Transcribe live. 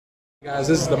Guys,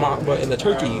 this is the mock, but in the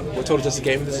turkey, we're told just a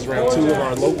game. This is round 2 of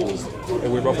our locals,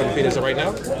 and we're both undefeated right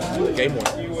now. Game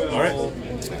 1. All right.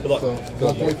 Good luck. Good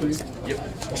luck for you. Yep.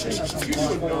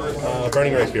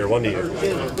 Burning Rapier, 1 to you.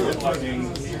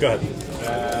 Go ahead.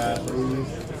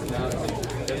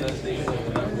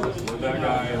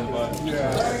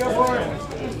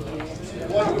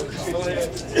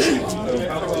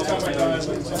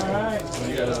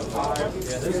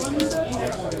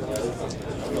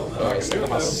 Okay.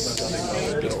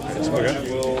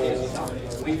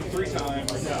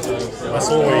 That's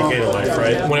the one where you gain a life,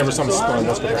 right? Whenever something's spawned,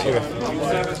 let's go back. Okay.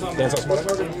 Dance Asmodai.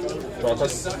 Draw a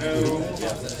card.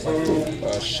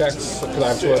 Shacks, because I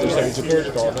have 2 other 72 cards.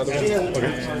 Draw another one.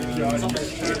 Okay.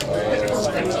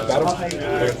 Battle.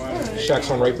 Okay. Shacks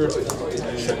on Rapier. 2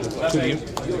 to you.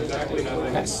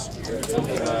 Pass.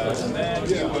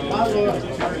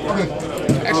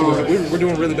 Actually, we're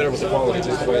doing really better with the quality,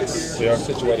 just the way it's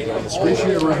situating on the screen.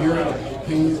 Right here,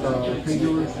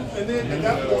 painkillers.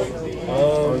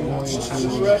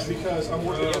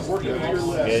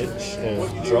 Edge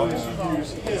and draw.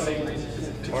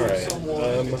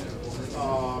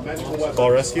 Alright.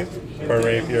 Ball rescue. Burn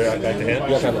Rapier back to hand.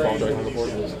 You have to have a ball dragon on the board.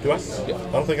 Do I? Yeah. I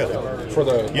don't think I do. For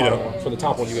the you don't. For the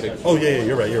top one, you get it. Oh yeah,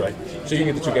 you're right. You're right. So you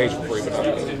can get the 2 gauge for free, but not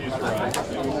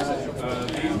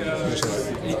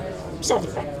solve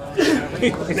the problem.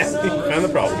 Found the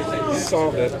problem.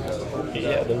 Solved it.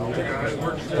 Yeah.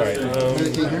 Alright.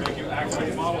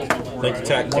 Link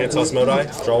attack, Dance Asmodai.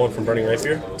 Draw 1 from Burning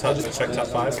Rapier. Touch, check top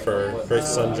 5 for Great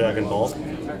Sun Dragon Ball. I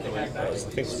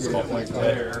think it's called like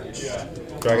that.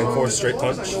 Dragon Force Straight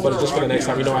Punch. But just for the next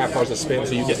time, you know I have cards that spin,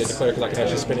 so you get to declare because I can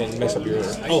actually spin it and mess up your.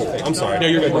 Oh, I'm sorry. No,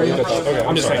 you're good. You're good. Okay,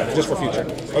 I'm just saying, just for future.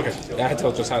 Okay. Yeah, I had to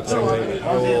tell just how to say it.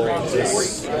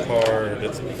 This card,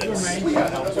 it's this.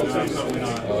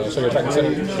 So you're attacking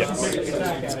center? Yes.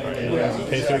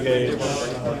 Pay 3 gauge.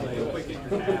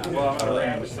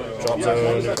 Drop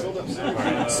zone.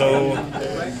 Alright, so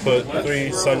put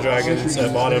 3 Sun Dragons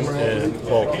at bottom and,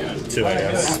 well, 2 I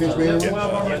guess. Yeah.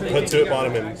 Put 2 at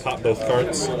bottom and pop both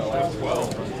cards.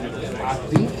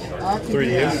 3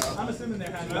 to you.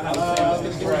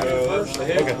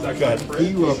 Okay, go ahead.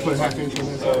 You put half inch on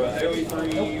this. AoE 3,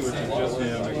 which is just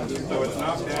him. So it's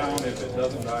knocked down if it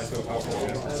doesn't die to a powerful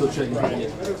hit. So check it out.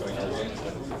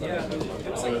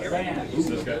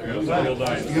 This guy goes real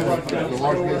dice. You have the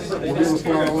large base. What is this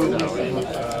one?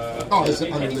 Oh, it's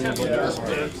under there, but that's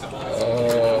alright.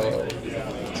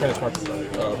 Transfer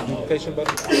duplication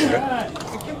button.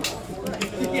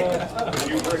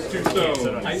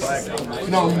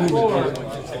 No, I'm moving.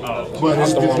 But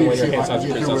That's it's the just one me when your to hand see size if I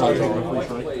increases can outside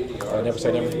get drawing. Never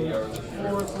say never.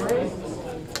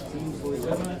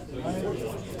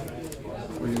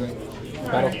 What do you think?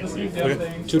 Battle. Okay.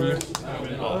 2 to you.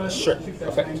 Sure.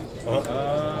 Effect.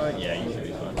 Yeah, you should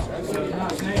be fine.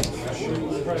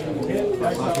 I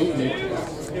hate you.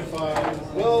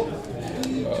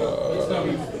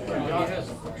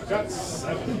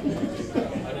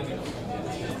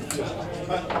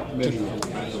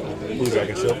 Blue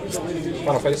Dragon Shield.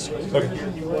 Final phase. Okay.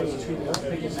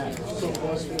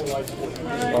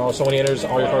 So when he enters,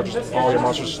 all your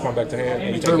monsters just come back to hand,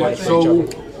 and you take damage from each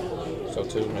of them. So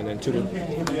 2, and then 2 to.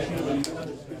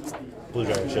 Blue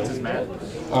Dragon Shield.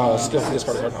 Still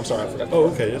discard a card. I'm sorry, I forgot. Oh,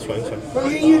 okay, that's fine, that's fine.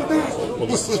 We'll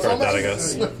just discard that, I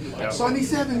guess.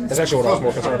 77. That's actually what I was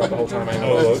more concerned about the whole time. I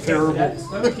know. Oh, okay. Terrible.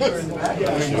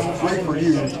 Great for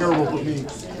you, terrible for me.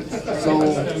 So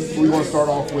we want to start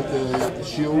off with the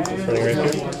shield. Burning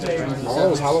Rapier. Oh,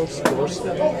 it was hollow. Reverse.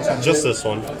 Just this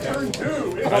one. I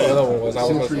thought the other one was. Well,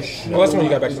 that's when you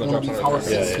got back to the drop zone. Power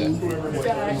Yeah, 16.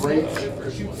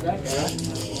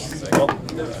 Well,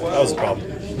 that was a problem.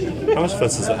 How much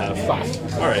defense does it have?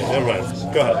 5. Alright, never mind.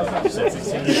 Go ahead.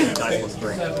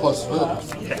 Plus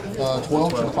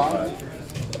 12 to the 5.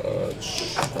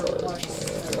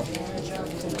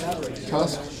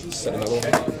 Tusk. Set another one.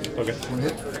 Okay. 1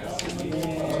 hit.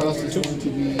 Tusk is going to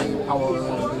be power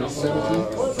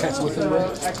 17. That's within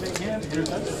range.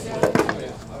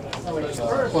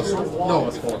 Plus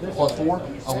 4.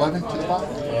 11 to the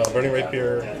 5. Burning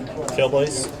Rapier,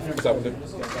 Tailblaze. What's that one do?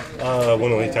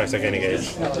 When he attacks, I gain a gauge.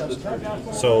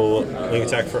 So, link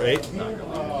attack for 8.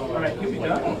 Alright,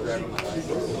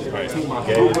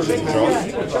 gauge and draw.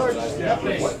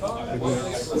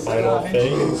 Final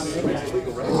phase.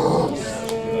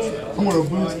 I'm going to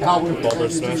boost power. Ball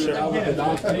Smasher.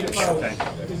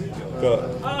 Go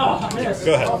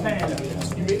ahead.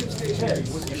 You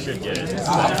should get it.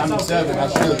 I'm 7. I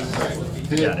should.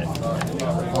 Hit.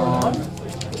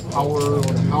 Power on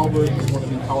the halberd is going to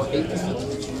be power 18.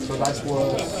 So that's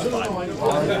what.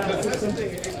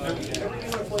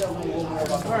 Well,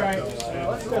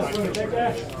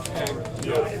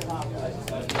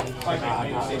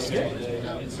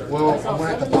 I'm gonna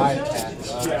have to buy a cat.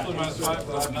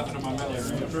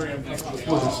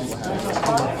 We'll just see what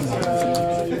happens.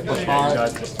 Plus 5.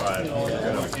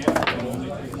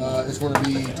 It's going to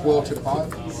be 12 to the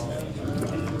 5.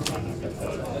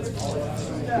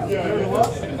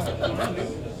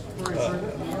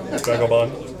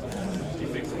 Vagabond.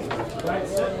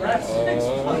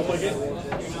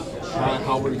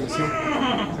 How were you going to see?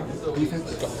 Defense?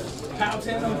 Yeah,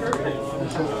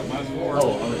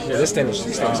 this thing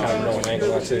is kind of no angle.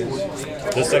 That's it.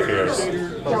 This deck of yours.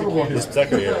 This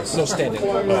deck of yours. No standing.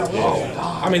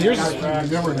 I mean, yours is. I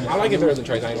like it better than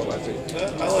Trey's angle. That's it.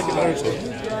 I like it better too.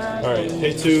 All right,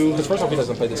 pay 2. Because first off, he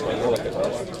doesn't play this game. I like it. I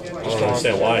don't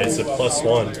understand why. It's a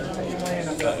 +1.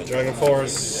 Dragon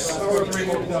Force.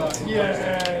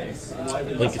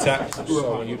 Link attack.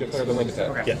 So when you declare the link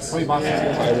attack, Yes. I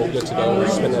will good to go.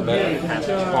 Spin that back.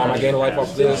 I gain a life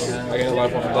off of this. I gain a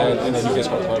life off of that, and then you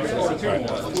discard a card for that.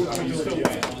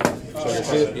 So you're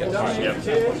good. Yeah. Yep.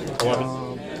 11.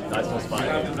 Nice plus 5.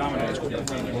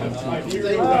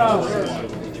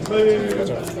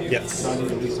 Yes. I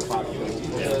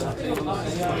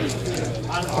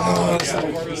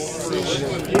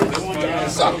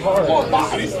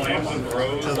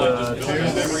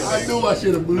knew I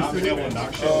should have boosted it.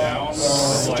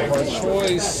 Such a hard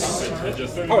choice.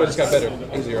 Oh, it just got better.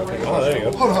 Easier. Oh, there you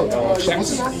go. Hold on. What's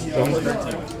Shacks.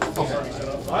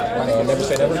 Okay. Never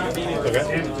say never. Okay.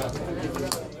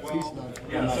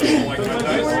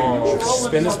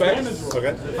 Spin this back.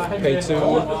 Okay. Pay 2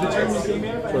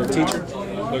 for a teacher.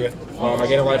 Okay. I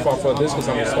gain a life off of this because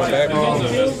I'm going to spin back.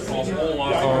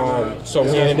 So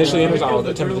when it initially enters, I'll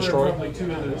attempt to destroy it.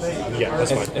 Yeah,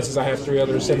 that's fine. And since I have 3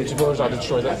 other 72 pillars, I'll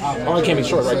destroy that. Oh, it can't be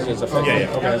destroyed, right? Because it's effective.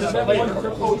 Yeah. Okay.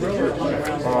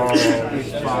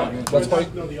 Let's play.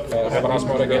 Have an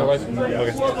Asmodai gain a life.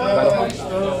 Okay. Battle.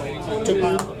 2.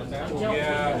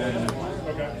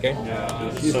 Okay.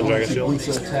 Sun Dragon Shield. Weeks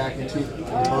of attack into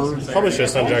birds. Probably should have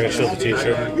Sun Dragon Shield the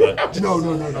teacher, but No.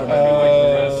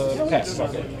 Pass.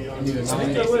 Okay. Need a 9. I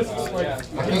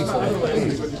can't say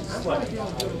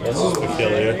that's a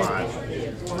failure.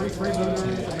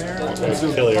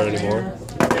 Don't kill her anymore.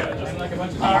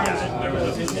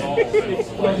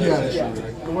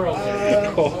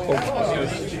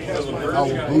 I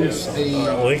will boost a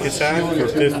Link attack for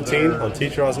 15 on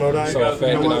Teacher Asmodai. So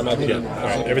effect and I'm at the Yeah.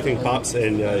 Alright, everything pops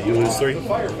and you lose 3.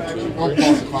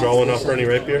 Draw 1 off for any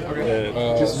rapier.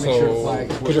 So,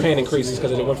 because your hand increases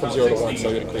because it went from 0 to 1, so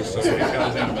it increases.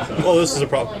 Well, this is a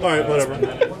problem. Alright, whatever.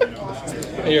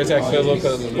 And your attack fizzle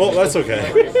because. Well, that's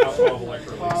okay.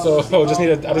 So I just need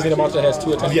a monster that has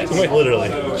 2 attacks. Yes, literally.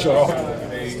 Draw.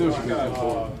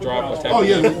 Drop attack. Oh,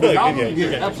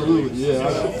 yeah. Absolutely. Yeah.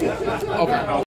 Okay.